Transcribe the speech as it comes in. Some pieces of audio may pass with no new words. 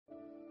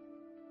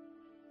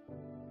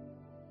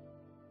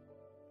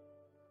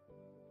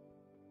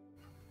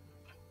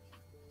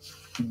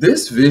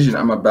This vision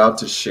I'm about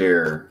to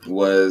share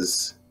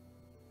was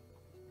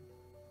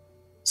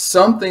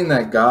something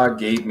that God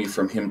gave me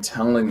from him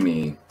telling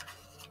me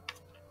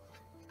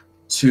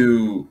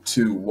to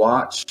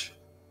watch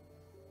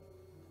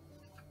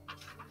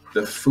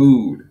the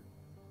food,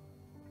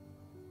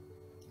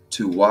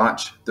 to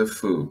watch the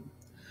food.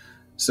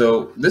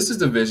 So this is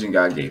the vision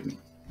God gave me.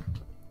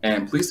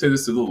 And please say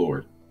this to the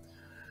Lord.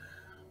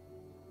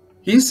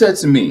 He said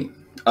to me,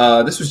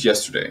 this was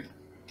yesterday.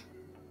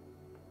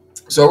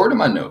 So I wrote in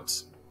my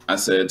notes. I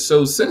said,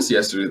 so since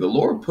yesterday, the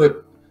Lord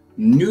put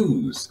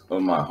news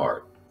on my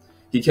heart.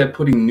 He kept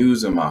putting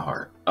news on my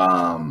heart.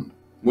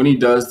 When he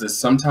does this,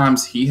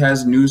 sometimes he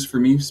has news for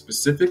me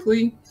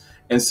specifically,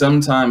 and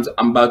sometimes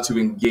I'm about to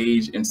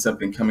engage in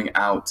something coming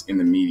out in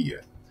the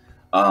media.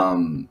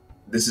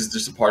 This is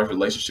just a part of the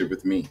relationship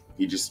with me.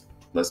 He just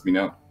lets me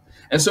know.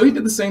 And so he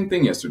did the same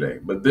thing yesterday,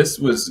 but this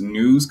was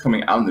news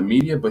coming out in the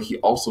media, but he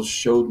also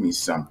showed me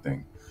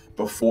something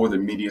before the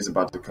media is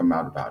about to come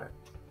out about it.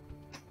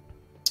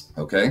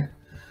 Okay.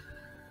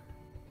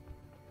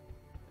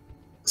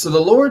 So the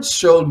Lord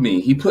showed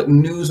me, he put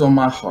news on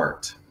my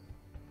heart.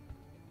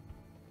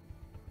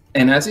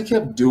 And as he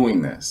kept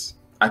doing this,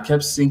 I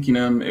kept seeking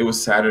him. It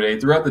was Saturday.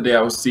 Throughout the day,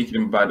 I was seeking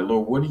him about it.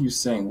 Lord, what are you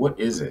saying? What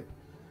is it?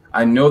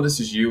 I know this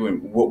is you,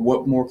 and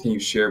what more can you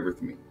share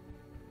with me?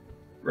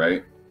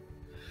 Right?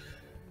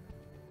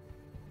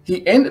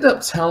 He ended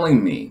up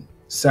telling me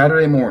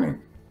Saturday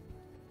morning,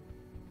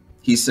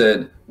 he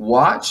said,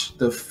 watch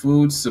the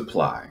food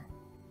supply.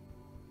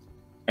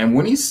 And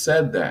when he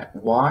said that,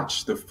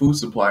 watch the food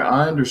supply,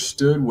 I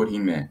understood what he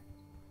meant.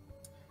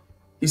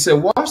 He said,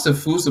 watch the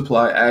food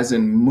supply as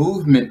in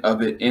movement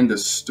of it in the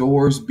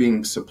stores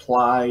being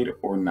supplied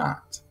or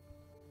not.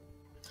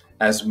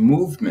 As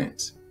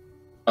movement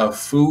of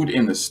food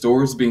in the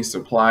stores being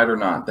supplied or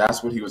not.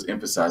 That's what he was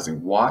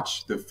emphasizing.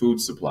 Watch the food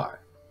supply.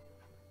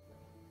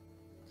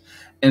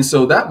 And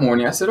so that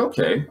morning I said,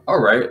 okay, all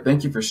right.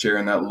 Thank you for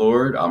sharing that,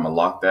 Lord. I'm going to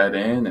lock that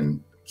in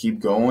and keep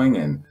going.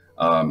 And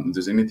if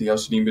there's anything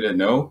else you need me to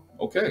know,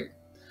 okay.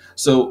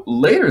 So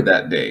later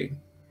that day,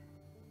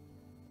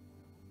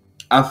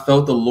 I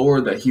felt the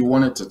Lord that he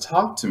wanted to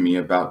talk to me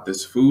about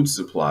this food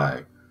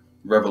supply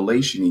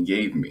revelation he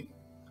gave me.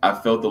 I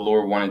felt the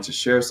Lord wanted to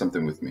share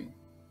something with me.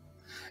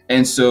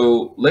 And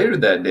so later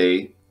that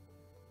day,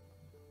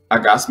 I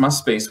got my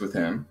space with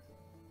him.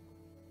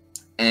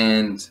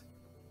 And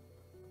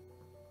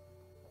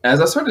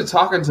as I started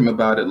talking to him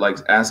about it, like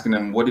asking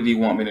him, what did he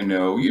want me to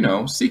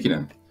know, seeking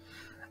him,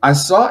 I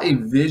saw a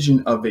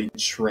vision of a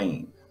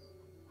train.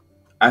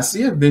 I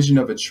see a vision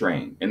of a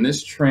train, and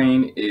this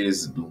train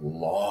is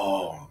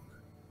long.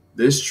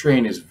 This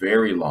train is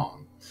very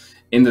long.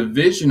 In the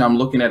vision, I'm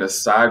looking at a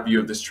side view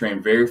of this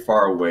train very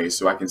far away,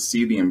 so I can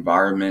see the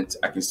environment.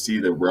 I can see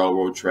the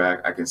railroad track.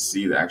 I can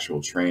see the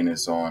actual train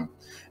it's on.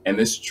 And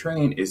this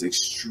train is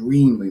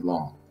extremely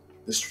long.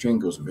 This train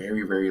goes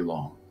very, very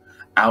long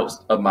out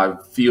of my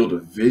field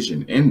of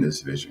vision in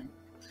this vision.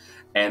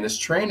 And this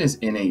train is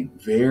in a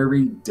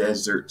very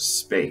desert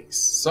space,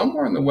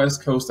 somewhere on the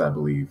West Coast, I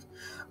believe.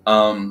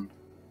 And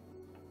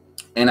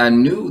I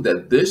knew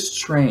that this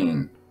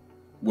train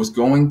was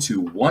going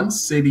to one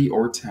city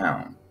or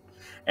town,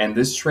 and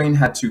this train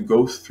had to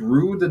go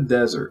through the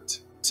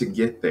desert to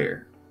get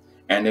there.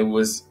 And it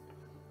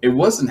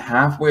wasn't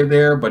halfway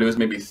there, but it was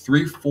maybe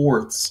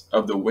 3/4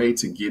 of the way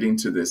to getting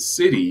to this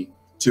city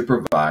to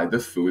provide the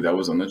food that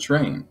was on the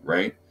train,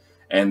 right?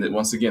 And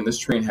once again, this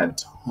train had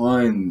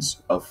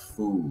tons of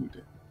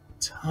food,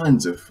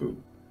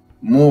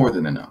 more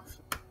than enough.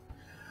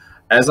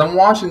 As I'm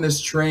watching this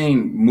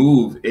train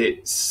move,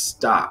 it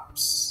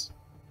stops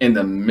in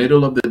the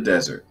middle of the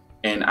desert.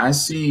 And I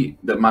see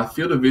that my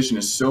field of vision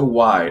is so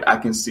wide, I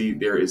can see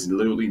there is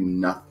literally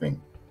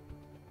nothing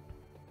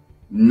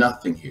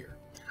here.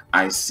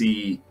 I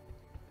see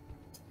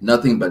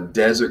nothing but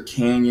desert,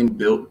 canyon,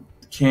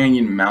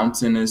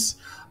 mountainous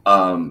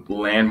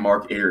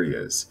landmark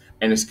areas.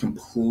 And it's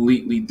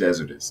completely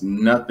desertous.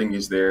 Nothing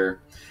is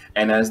there.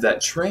 And as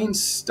that train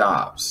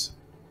stops,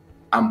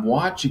 I'm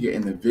watching it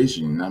in the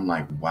vision, and I'm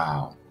like,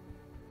 wow,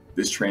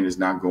 this train is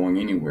not going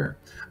anywhere.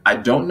 I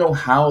don't know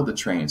how the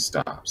train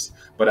stops,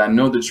 but I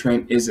know the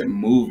train isn't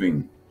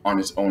moving on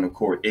its own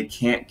accord. It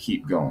can't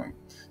keep going.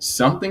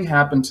 Something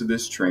happened to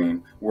this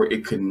train where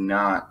it could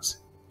not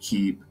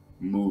keep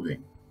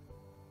moving.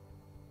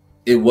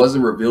 It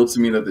wasn't revealed to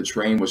me that the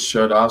train was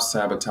shut off,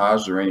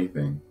 sabotaged, or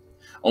anything.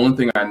 Only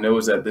thing I know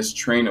is that this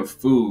train of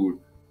food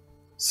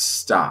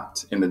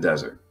stopped in the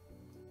desert.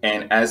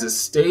 And as it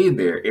stayed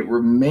there, it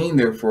remained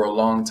there for a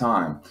long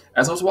time.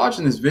 As I was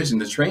watching this vision,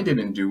 the train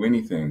didn't do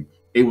anything.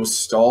 It was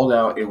stalled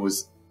out. It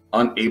was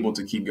unable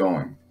to keep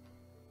going.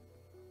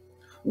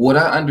 What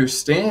I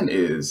understand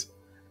is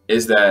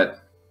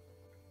that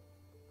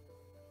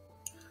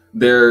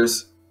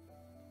there's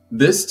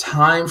this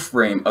time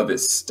frame of it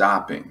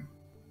stopping.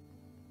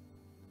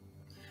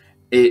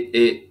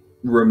 It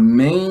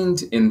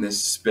remained in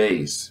this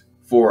space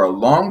for a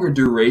longer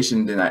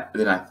duration than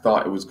I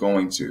thought it was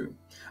going to.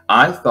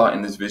 I thought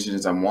in this vision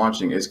as I'm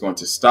watching, it's going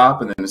to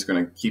stop and then it's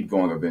going to keep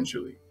going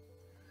eventually.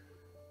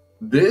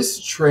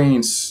 This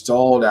train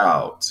stalled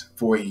out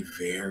for a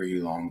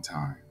very long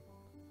time.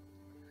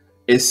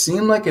 It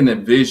seemed like in a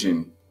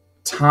vision,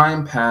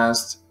 time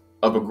passed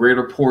of a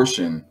greater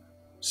portion,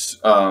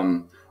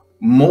 um,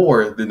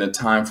 more than the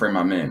time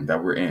frame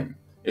that we're in.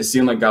 It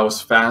seemed like God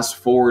was fast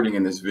forwarding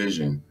in this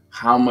vision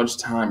how much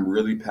time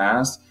really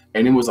passed,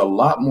 and it was a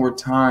lot more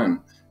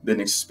time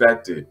than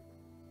expected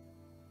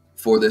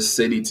for this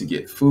city to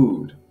get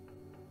food.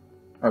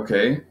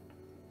 Okay,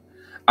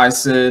 I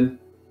said,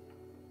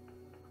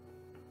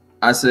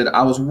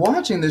 I was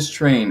watching this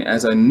train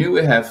as I knew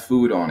it had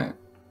food on it.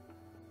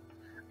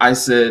 I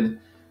said,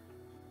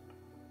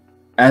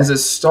 as it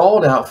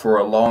stalled out for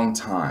a long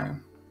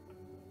time,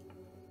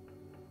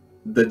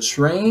 the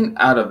train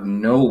out of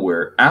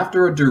nowhere,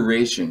 after a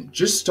duration,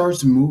 just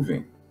starts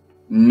moving.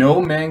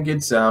 No man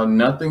gets out.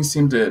 Nothing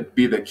seemed to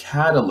be the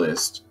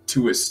catalyst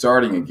to it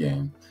starting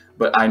again.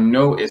 But I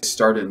know it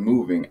started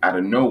moving out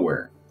of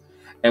nowhere.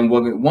 And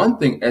one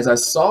thing, as I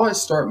saw it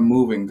start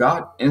moving,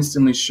 God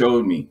instantly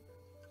showed me,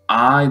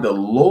 I, the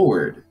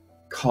Lord,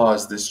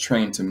 caused this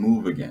train to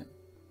move again.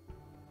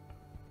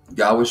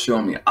 God was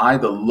showing me, I,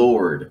 the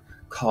Lord,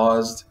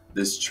 caused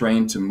this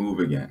train to move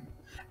again.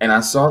 And I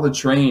saw the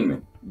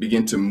train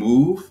begin to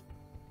move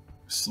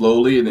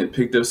slowly, and it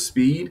picked up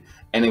speed,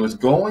 and it was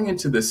going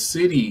into the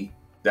city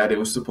that it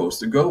was supposed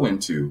to go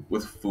into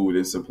with food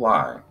and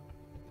supply.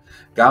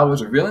 God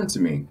was revealing to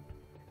me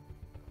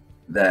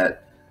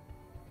that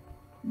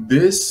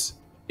this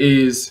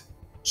is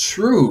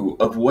true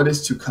of what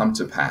is to come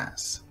to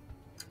pass.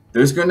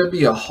 There's going to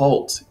be a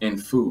halt in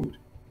food.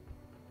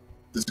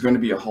 There's going to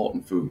be a halt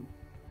in food.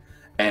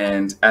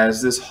 And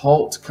as this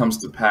halt comes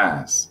to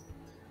pass,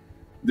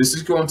 this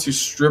is going to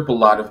strip a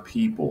lot of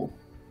people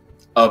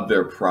of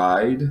their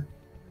pride,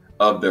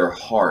 of their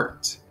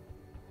heart,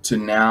 to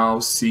now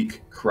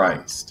seek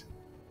Christ.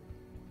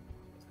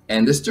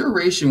 And this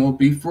duration will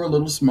be for a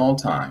little small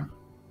time.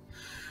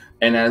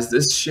 And as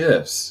this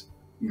shifts,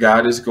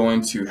 God is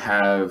going to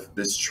have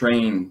this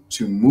train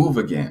to move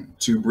again,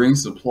 to bring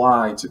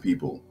supply to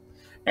people.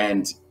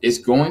 And it's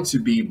going to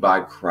be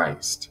by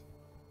Christ.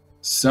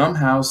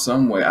 Somehow,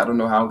 some way, I don't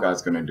know how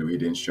God's going to do it. He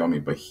didn't show me,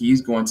 but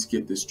he's going to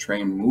get this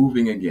train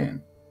moving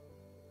again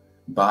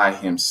by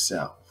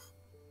himself.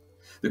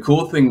 The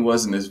cool thing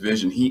was, in this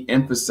vision, he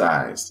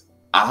emphasized,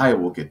 I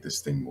will get this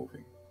thing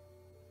moving,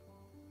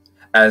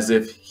 as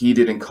if he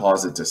didn't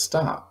cause it to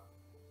stop.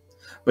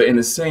 But in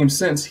the same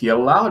sense, he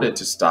allowed it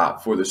to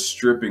stop for the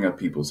stripping of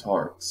people's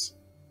hearts.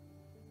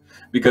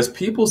 Because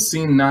people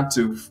seem not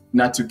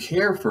to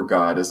care for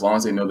God as long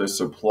as they know their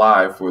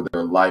supply for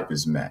their life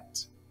is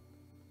met.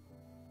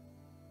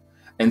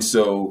 And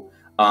so,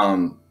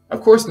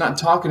 of course, not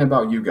talking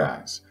about you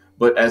guys,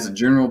 but as a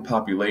general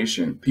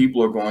population,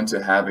 people are going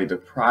to have a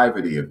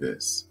depravity of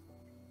this.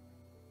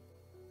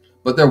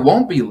 But there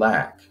won't be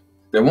lack.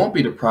 There won't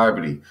be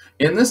depravity.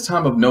 In this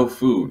time of no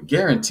food,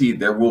 guaranteed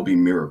there will be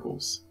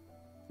miracles.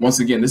 Once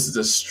again, this is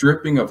a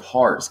stripping of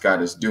hearts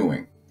God is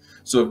doing.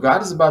 So if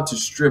God is about to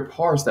strip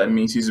hearts, that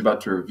means he's about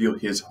to reveal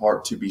his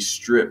heart to be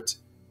stripped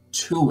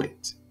to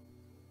it.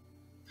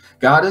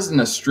 God isn't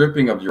a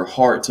stripping of your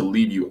heart to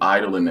leave you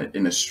idle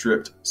in a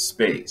stripped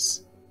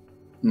space.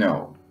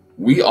 No,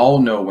 we all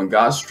know when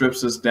God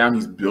strips us down,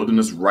 he's building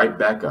us right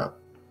back up.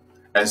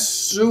 As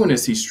soon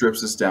as he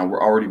strips us down,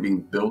 we're already being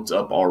built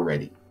up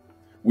already.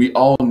 We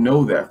all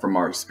know that from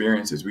our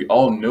experiences. We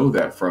all know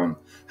that from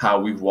how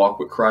we've walked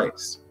with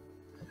Christ.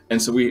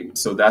 And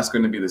so that's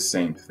going to be the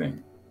same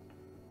thing.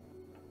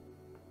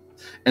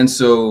 And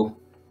so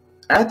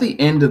at the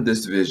end of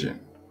this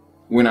vision,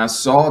 when I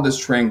saw this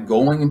train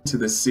going into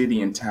the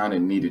city and town it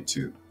needed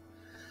to,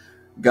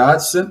 God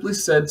simply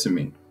said to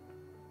me,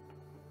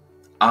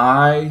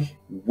 I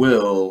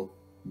will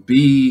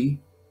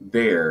be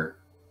their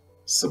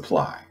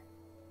supply.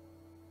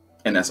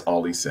 And that's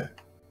all he said.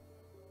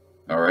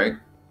 All right.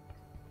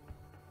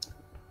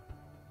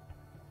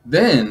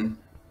 Then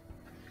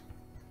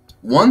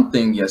one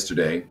thing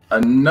yesterday,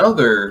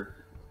 another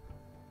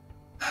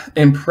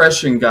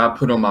impression God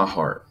put on my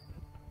heart.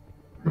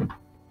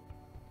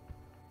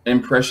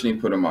 Impression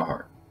he put on my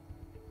heart.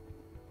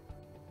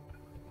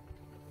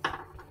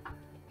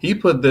 He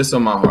put this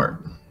on my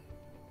heart.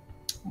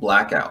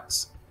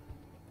 Blackouts.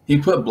 He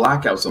put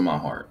blackouts on my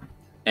heart.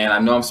 And I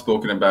know I've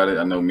spoken about it.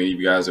 I know many of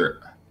you guys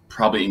are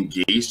probably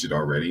engaged it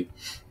already.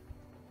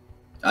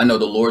 I know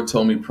the Lord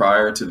told me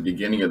prior to the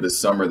beginning of this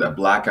summer that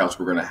blackouts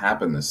were going to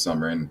happen this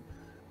summer, and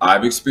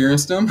I've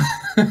experienced them.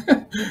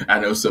 I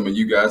know some of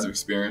you guys have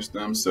experienced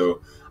them.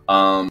 So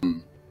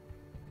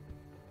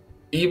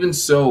even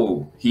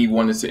so, he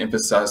wanted to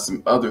emphasize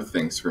some other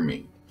things for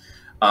me.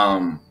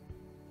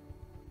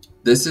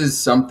 This is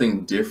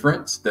something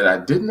different that I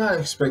did not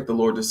expect the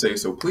Lord to say.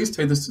 So please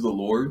take this to the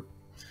Lord.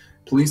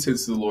 Please take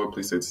this to the Lord.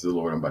 Please take this to the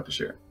Lord. I'm about to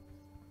share.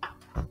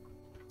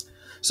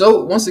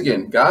 So once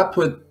again, God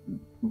put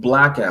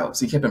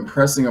blackouts. He kept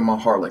impressing on my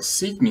heart, like,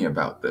 seek me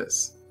about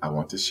this. I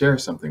want to share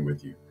something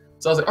with you.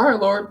 So I was like, all right,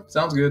 Lord,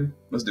 sounds good.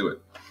 Let's do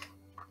it.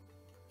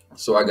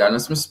 So I got in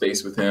some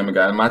space with him. I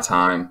got in my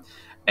time.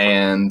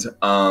 And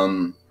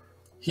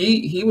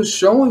he was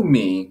showing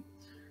me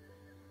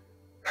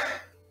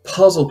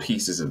puzzle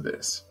pieces of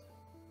this.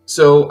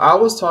 So I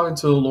was talking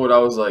to the Lord. I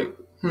was like,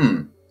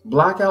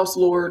 blackouts,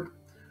 Lord.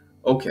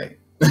 Okay,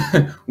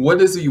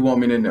 what is it you want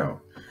me to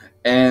know?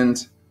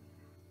 And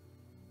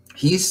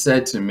he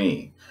said to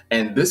me,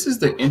 and this is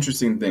the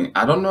interesting thing.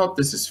 I don't know if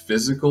this is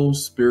physical,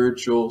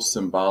 spiritual,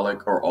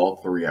 symbolic, or all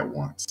three at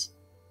once.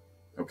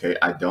 Okay,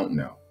 I don't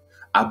know.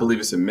 I believe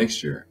it's a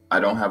mixture. I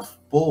don't have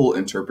full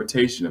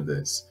interpretation of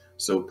this.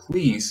 So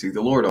please seek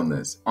the Lord on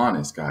this.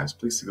 Honest, guys,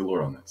 please seek the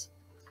Lord on this.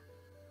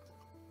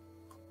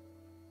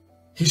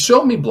 He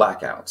showed me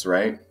blackouts,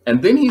 right?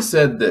 And then he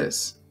said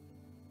this: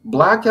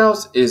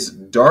 blackouts is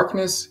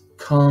darkness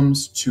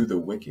comes to the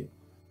wicked.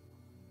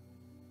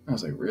 I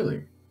was like,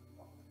 really?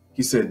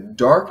 He said,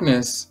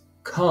 darkness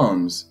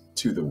comes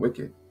to the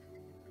wicked.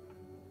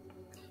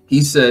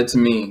 He said to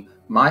me,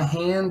 my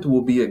hand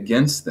will be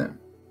against them.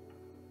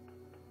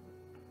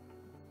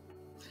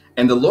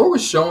 And the Lord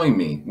was showing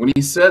me, when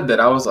he said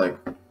that, I was like,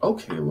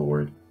 okay,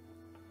 Lord,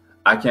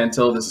 I can't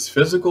tell if this is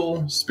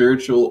physical,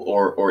 spiritual,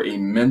 or a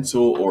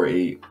mental, or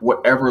a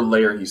whatever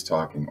layer he's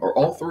talking, or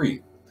all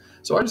three.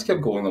 So I just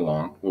kept going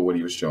along with what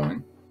he was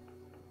showing.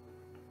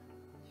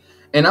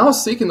 And I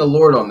was seeking the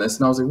Lord on this,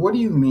 and I was like, what do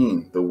you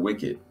mean, the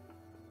wicked?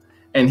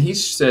 And he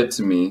said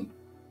to me,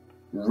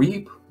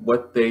 reap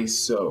what they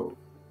sow.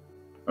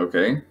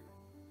 Okay?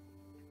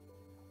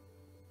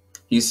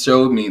 He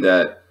showed me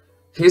that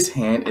his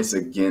hand is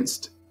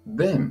against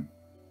them.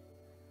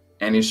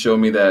 And he showed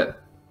me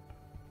that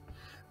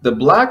the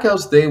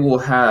blackouts they will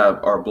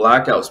have are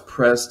blackouts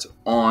pressed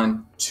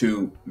on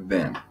to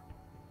them.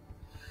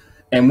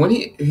 And when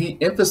he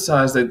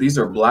emphasized that these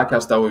are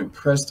blackouts that will be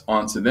pressed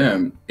onto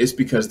them, it's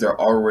because they're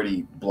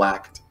already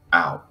blacked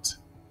out.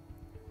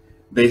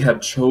 They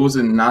have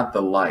chosen not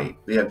the light.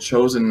 They have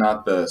chosen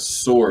not the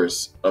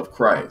source of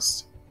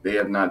Christ. They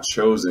have not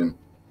chosen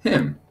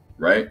him,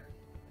 right?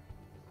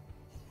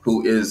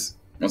 Who is,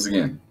 once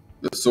again,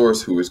 the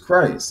source, who is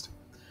Christ.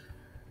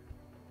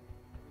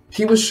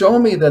 He was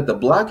showing me that the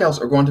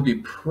blackouts are going to be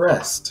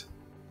pressed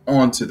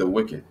onto the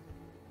wicked.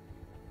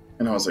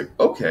 And I was like,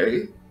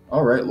 okay,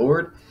 all right,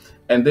 Lord.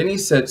 And then he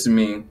said to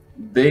me,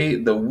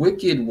 the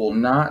wicked will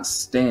not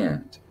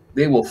stand.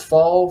 They will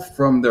fall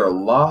from their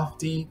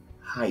lofty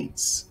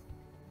heights.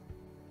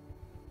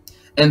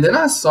 And then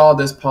I saw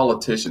this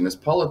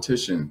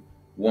politician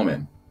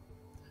woman.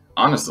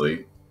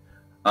 Honestly,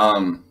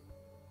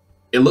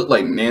 it looked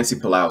like Nancy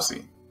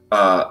Pelosi.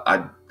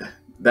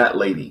 That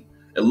lady.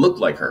 It looked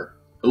like her.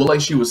 It looked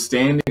like she was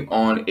standing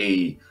on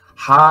a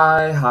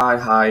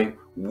high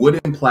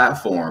wooden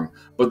platform,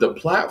 but the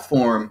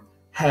platform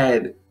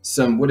had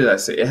some, what did I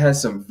say? It had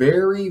some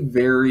very,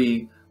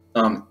 very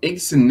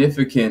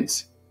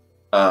insignificant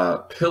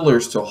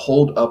pillars to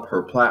hold up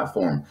her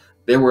platform.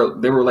 They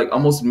were like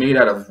almost made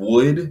out of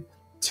wood,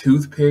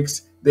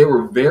 toothpicks. They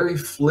were very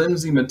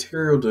flimsy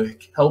material to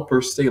help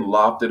her stay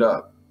lofted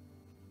up.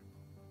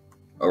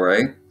 All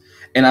right.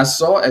 And I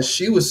saw as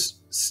she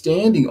was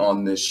standing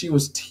on this, she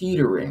was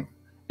teetering.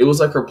 It was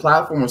like her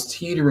platform was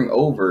teetering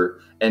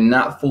over and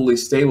not fully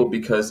stable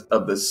because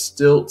of the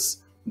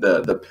stilts,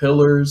 the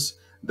pillars,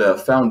 the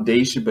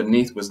foundation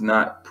beneath was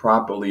not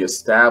properly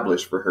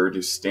established for her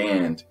to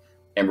stand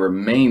and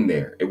remain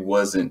there. It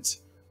wasn't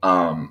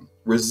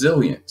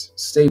resilient,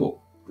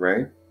 stable,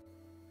 right?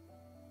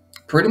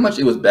 Pretty much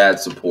it was bad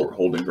support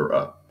holding her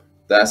up.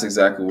 That's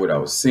exactly what I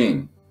was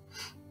seeing.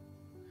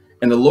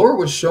 And the Lord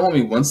was showing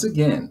me once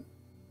again,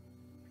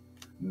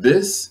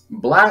 this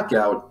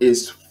blackout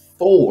is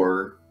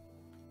for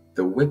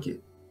the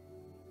wicked.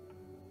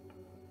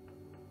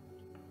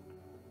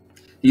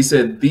 He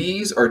said,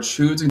 these are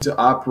choosing to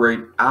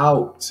operate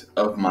out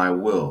of my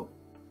will.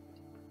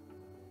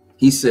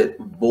 He said,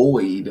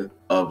 void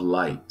of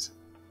light.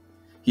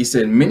 He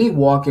said, many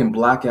walk in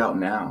blackout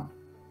now.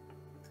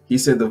 He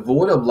said, the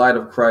void of light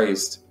of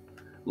Christ,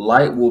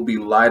 light will be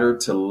lighter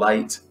to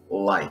light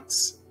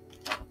lights.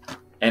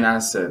 And I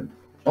said,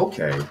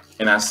 okay.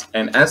 And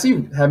as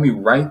he had me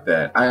write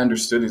that, I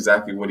understood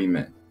exactly what he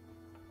meant.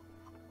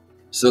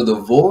 So the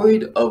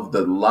void of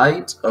the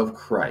light of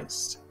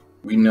Christ,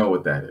 we know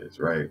what that is,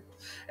 right?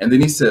 And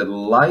then he said,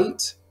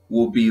 light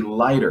will be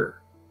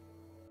lighter.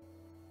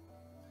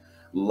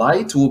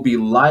 Light will be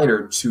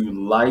lighter to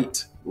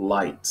light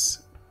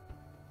lights.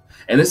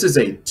 And this is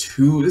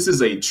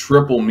a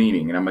triple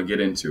meaning, and I'm gonna get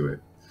into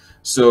it.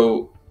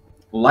 So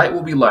light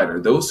will be lighter.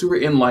 Those who are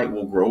in light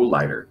will grow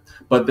lighter,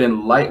 but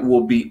then light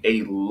will be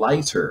a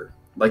lighter,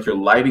 like you're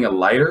lighting a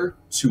lighter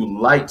to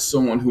light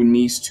someone who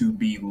needs to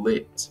be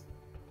lit.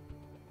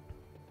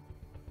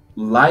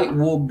 Light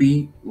will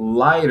be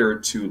lighter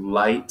to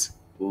light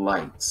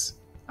lights,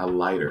 a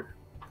lighter.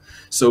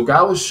 So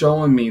God was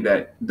showing me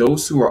that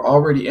those who are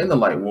already in the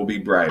light will be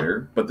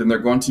brighter, but then they're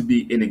going to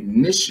be an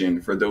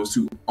ignition for those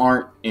who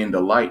aren't in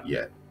the light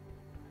yet.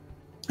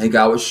 And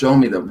God was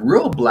showing me the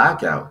real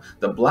blackout,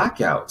 the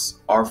blackouts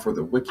are for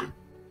the wicked.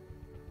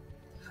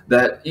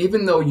 That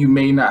even though you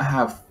may not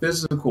have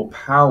physical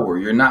power,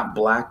 you're not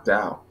blacked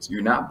out.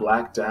 You're not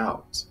blacked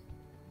out.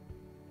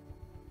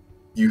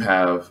 You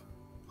have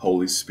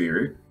Holy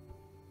Spirit,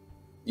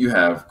 you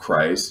have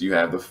Christ, you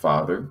have the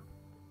Father,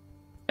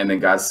 and then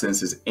God sends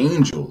his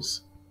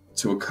angels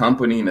to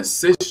accompany and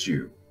assist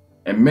you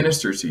and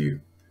minister to you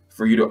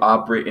for you to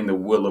operate in the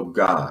will of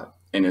God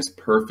and his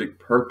perfect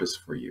purpose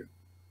for you.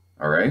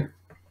 All right.